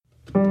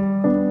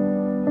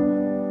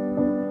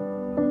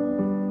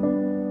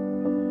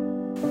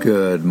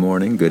Good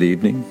morning, good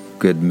evening,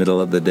 good middle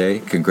of the day.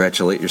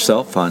 Congratulate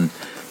yourself on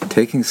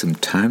taking some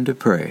time to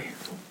pray.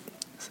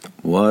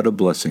 What a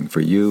blessing for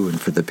you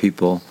and for the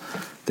people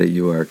that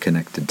you are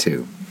connected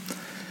to.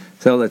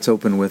 So let's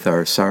open with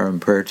our Sarum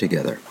prayer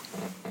together.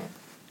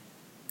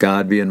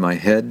 God be in my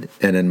head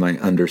and in my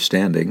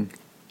understanding.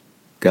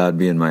 God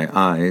be in my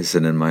eyes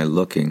and in my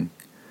looking.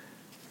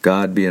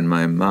 God be in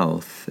my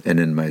mouth and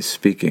in my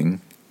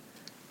speaking.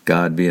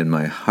 God be in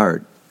my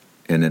heart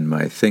and in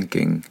my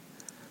thinking.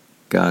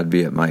 God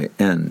be at my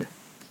end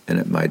and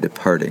at my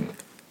departing.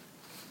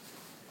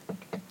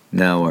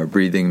 Now our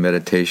breathing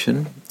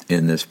meditation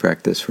in this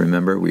practice,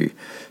 remember, we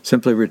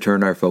simply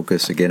return our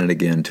focus again and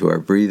again to our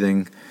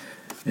breathing,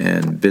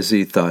 and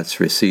busy thoughts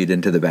recede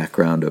into the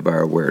background of our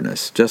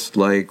awareness, just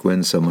like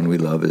when someone we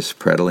love is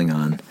prattling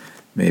on,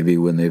 maybe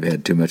when they've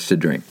had too much to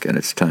drink, and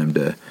it's time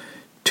to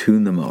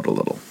tune them out a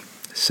little.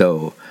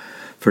 So,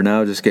 for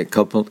now, just get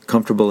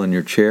comfortable in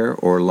your chair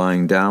or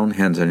lying down.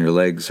 Hands on your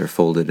legs or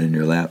folded in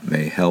your lap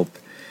may help.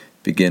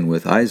 Begin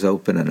with eyes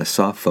open and a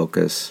soft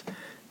focus.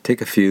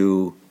 Take a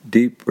few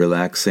deep,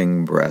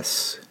 relaxing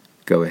breaths.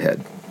 Go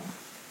ahead.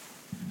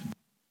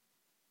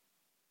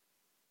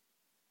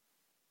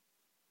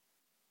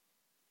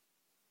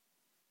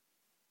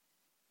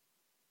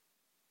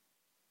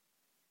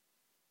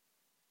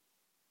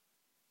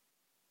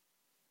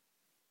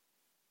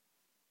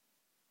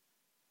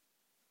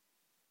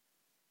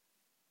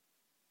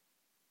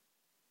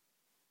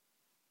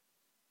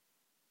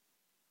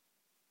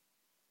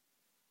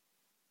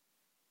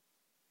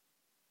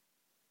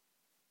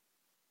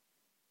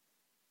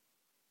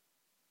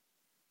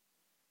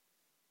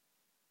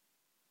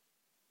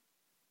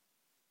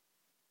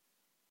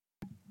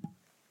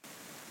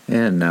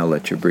 And now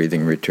let your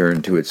breathing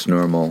return to its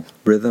normal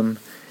rhythm.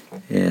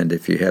 And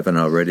if you haven't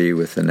already,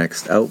 with the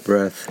next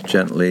out-breath,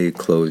 gently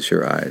close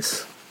your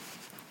eyes.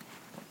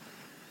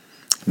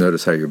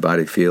 Notice how your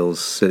body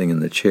feels sitting in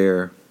the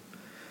chair.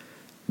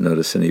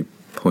 Notice any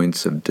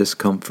points of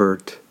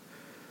discomfort,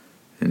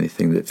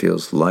 anything that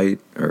feels light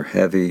or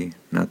heavy.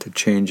 Not to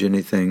change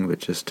anything, but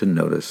just to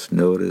notice.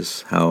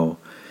 Notice how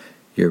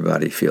your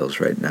body feels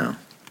right now.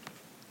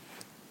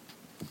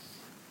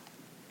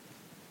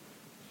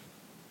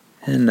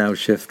 And now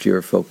shift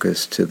your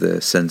focus to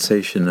the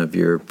sensation of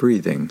your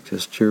breathing,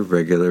 just your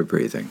regular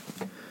breathing.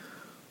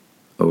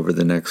 Over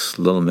the next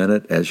little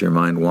minute, as your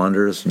mind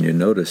wanders and you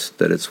notice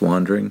that it's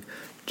wandering,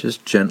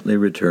 just gently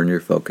return your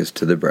focus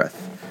to the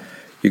breath.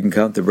 You can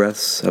count the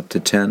breaths up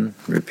to 10,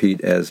 repeat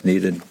as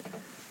needed.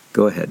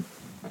 Go ahead.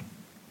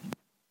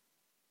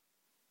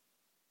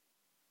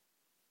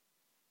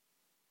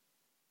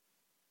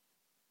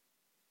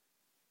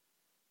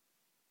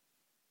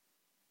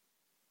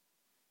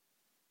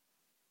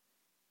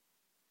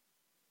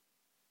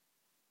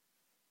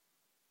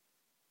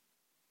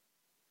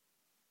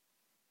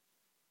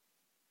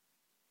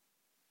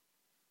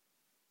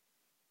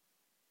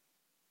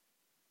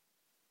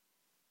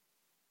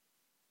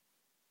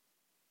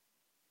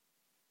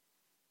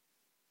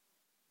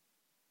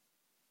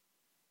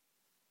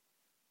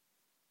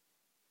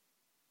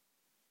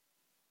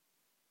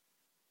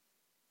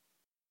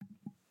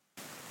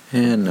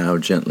 And now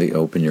gently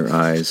open your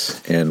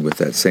eyes, and with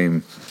that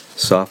same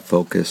soft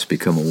focus,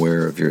 become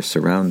aware of your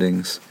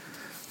surroundings,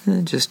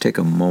 and just take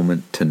a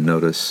moment to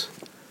notice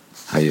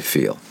how you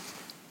feel.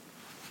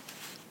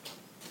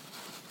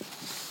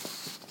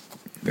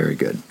 Very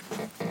good.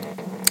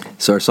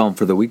 So our psalm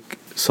for the week,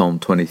 Psalm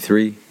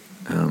 23.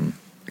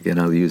 Again,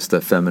 I'll use the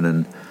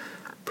feminine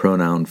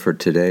pronoun for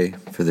today,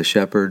 for the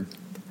shepherd.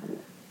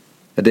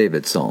 A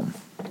David psalm.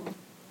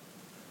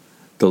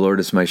 The Lord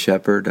is my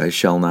shepherd, I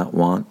shall not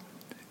want.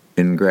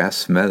 In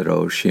grass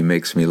meadows she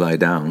makes me lie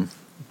down.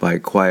 By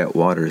quiet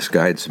waters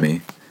guides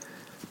me.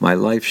 My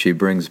life she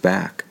brings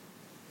back.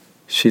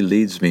 She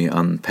leads me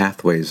on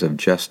pathways of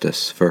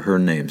justice for her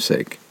name's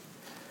sake.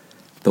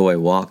 Though I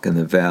walk in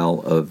the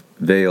vale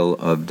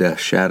of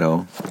death's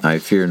shadow, I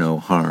fear no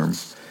harm,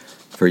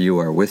 for you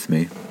are with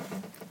me.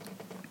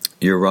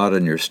 Your rod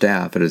and your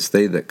staff, it is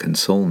they that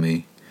console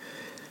me.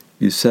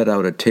 You set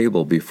out a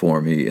table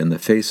before me in the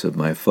face of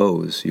my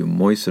foes. You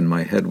moisten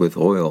my head with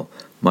oil.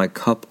 My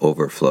cup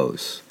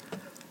overflows.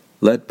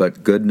 Let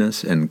but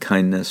goodness and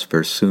kindness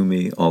pursue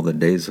me all the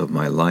days of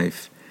my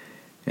life,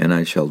 and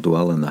I shall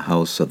dwell in the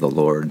house of the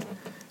Lord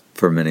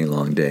for many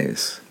long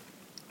days.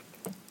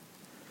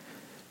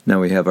 Now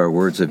we have our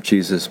words of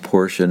Jesus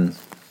portion.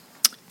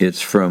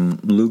 It's from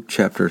Luke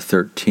chapter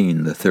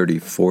 13, the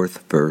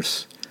 34th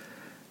verse,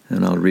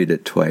 and I'll read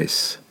it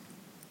twice.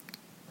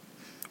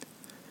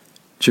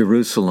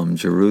 Jerusalem,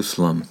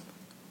 Jerusalem,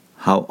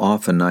 how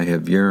often I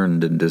have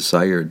yearned and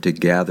desired to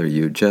gather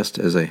you just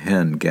as a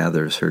hen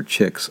gathers her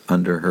chicks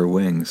under her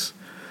wings,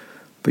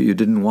 but you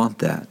didn't want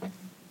that.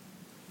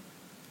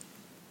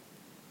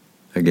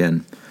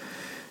 Again,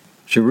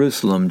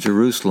 Jerusalem,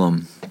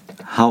 Jerusalem,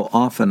 how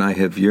often I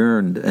have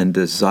yearned and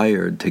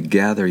desired to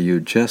gather you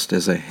just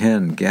as a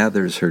hen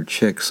gathers her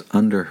chicks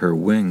under her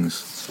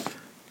wings,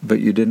 but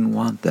you didn't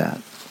want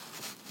that.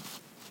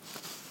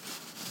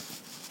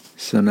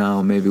 So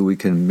now maybe we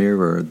can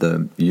mirror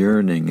the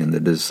yearning and the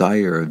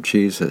desire of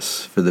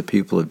Jesus for the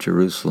people of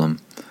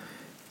Jerusalem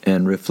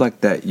and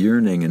reflect that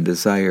yearning and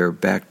desire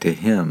back to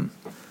Him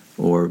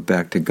or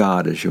back to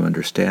God as you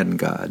understand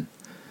God.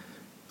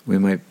 We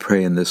might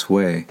pray in this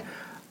way: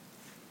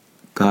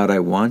 God, I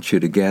want you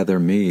to gather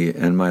me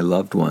and my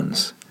loved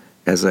ones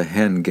as a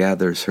hen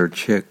gathers her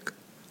chick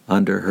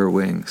under her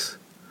wings.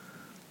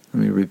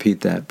 Let me repeat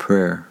that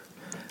prayer.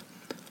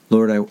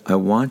 Lord, I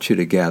want you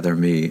to gather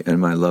me and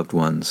my loved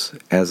ones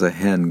as a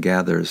hen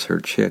gathers her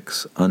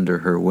chicks under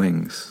her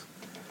wings.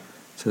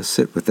 So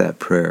sit with that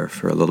prayer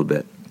for a little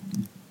bit.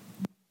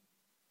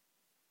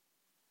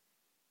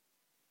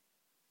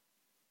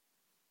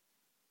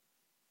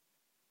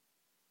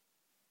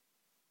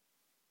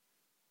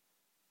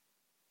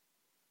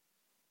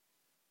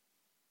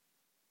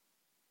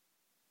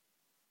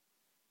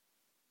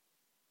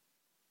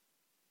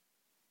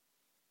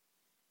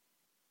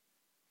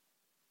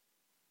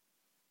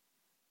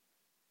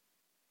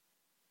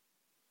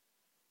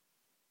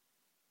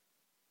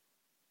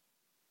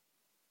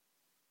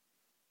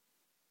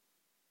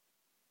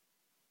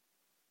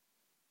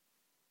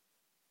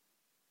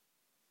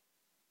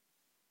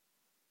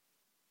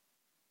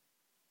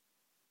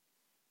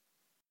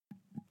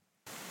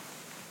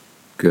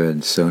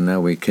 Good. So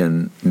now we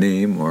can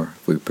name, or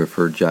if we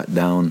prefer, jot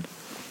down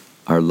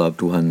our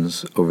loved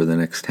ones over the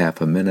next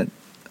half a minute,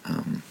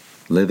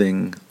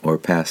 living or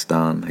passed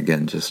on.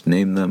 Again, just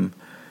name them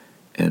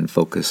and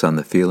focus on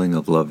the feeling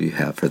of love you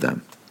have for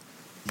them.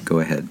 Go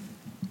ahead.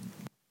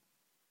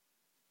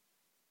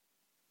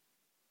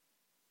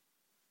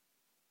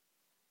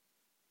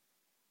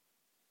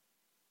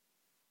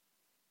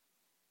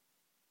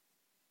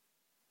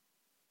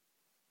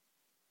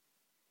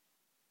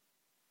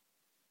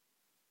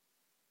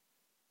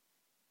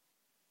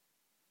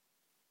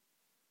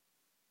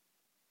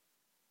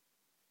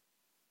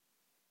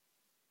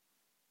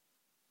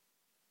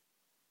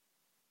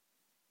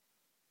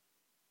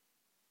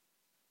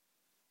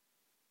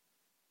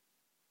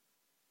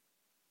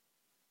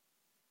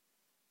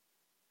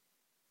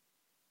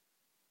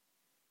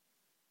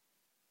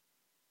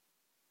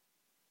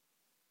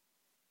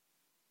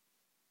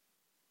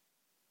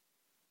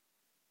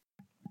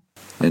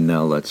 And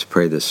now let's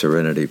pray the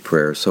Serenity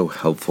Prayer, so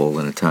helpful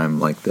in a time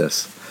like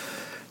this.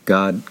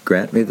 God,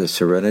 grant me the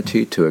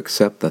serenity to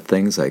accept the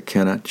things I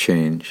cannot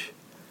change,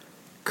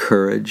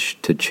 courage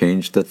to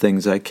change the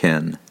things I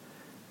can,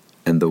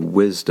 and the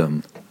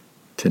wisdom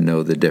to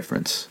know the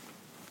difference.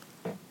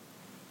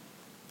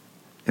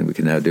 And we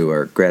can now do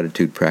our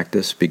gratitude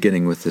practice,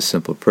 beginning with this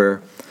simple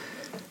prayer.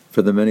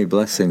 For the many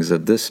blessings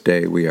of this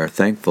day we are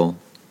thankful.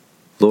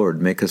 Lord,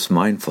 make us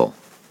mindful.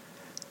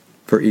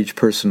 For each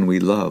person we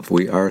love,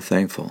 we are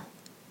thankful.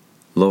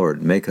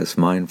 Lord, make us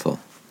mindful.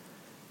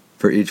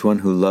 For each one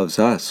who loves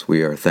us,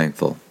 we are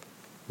thankful.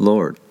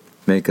 Lord,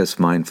 make us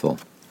mindful.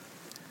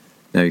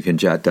 Now you can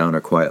jot down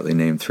or quietly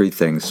name 3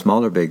 things,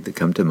 small or big, that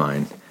come to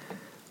mind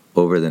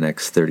over the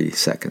next 30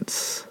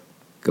 seconds.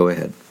 Go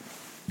ahead.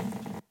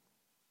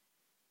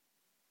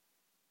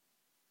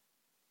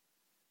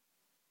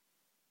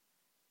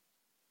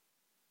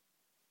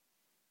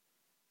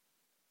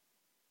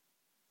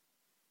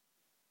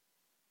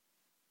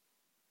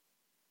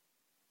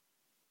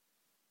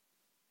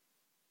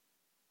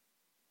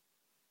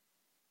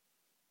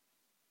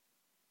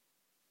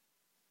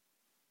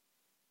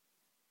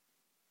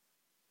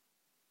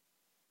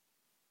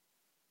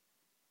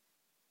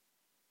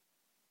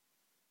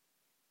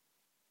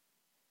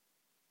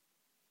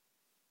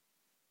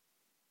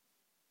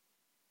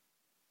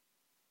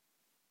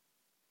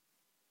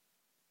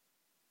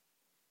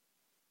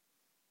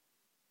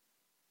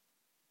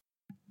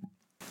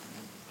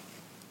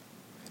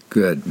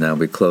 Good. Now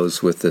we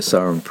close with the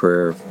Solemn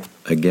Prayer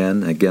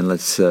again. Again,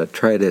 let's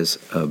try it as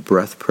a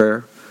breath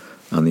prayer.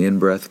 On the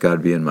in-breath,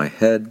 God be in my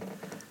head.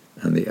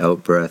 On the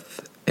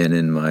out-breath, and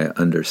in my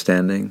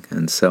understanding,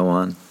 and so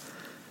on.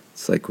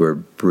 It's like we're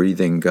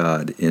breathing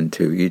God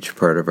into each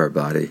part of our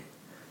body.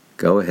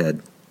 Go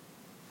ahead.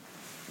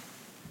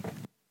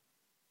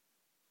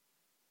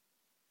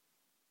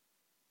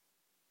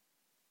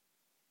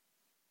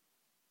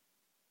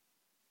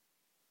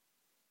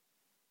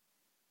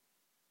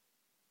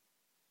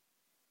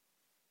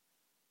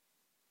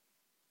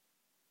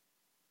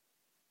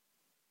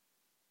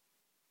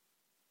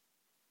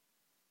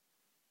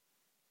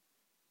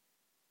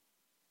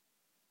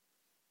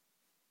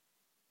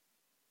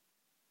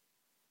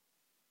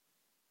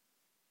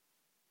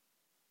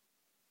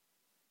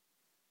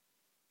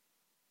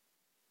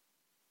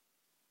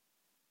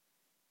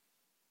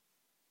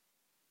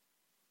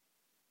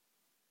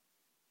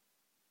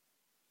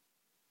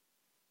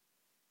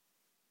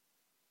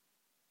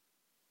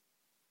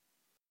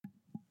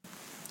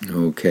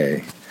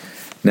 Okay.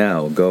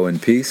 Now go in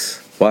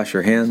peace. Wash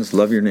your hands.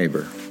 Love your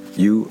neighbor.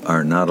 You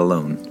are not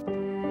alone.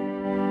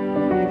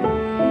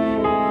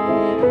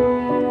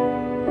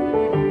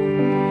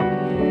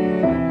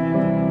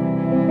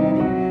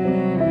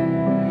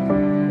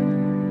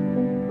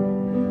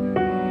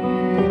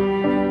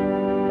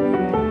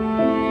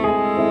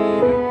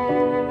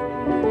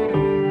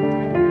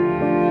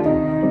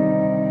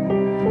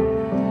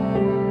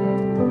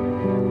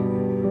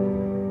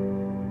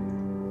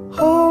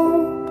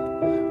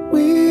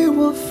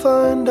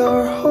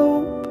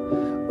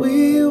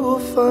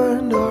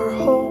 find our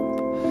hope.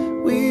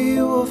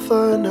 We will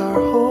find our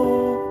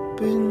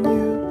hope in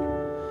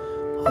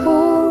you.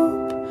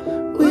 Hope,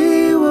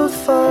 we will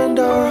find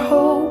our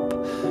hope.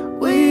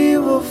 We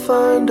will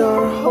find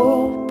our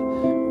hope.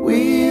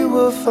 We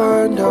will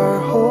find our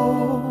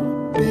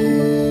hope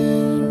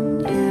in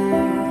you.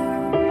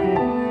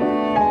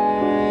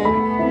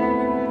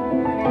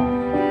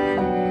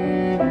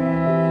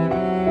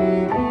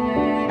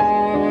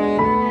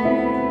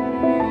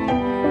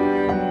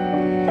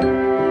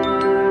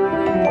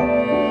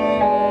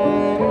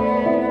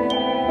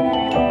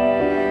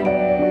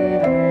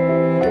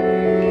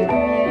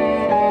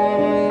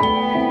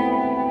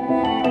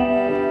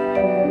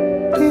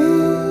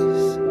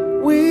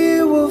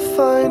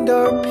 Find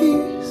our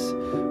peace,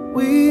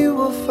 we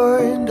will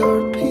find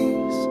our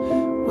peace,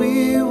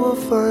 we will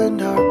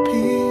find our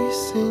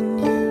peace in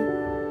you.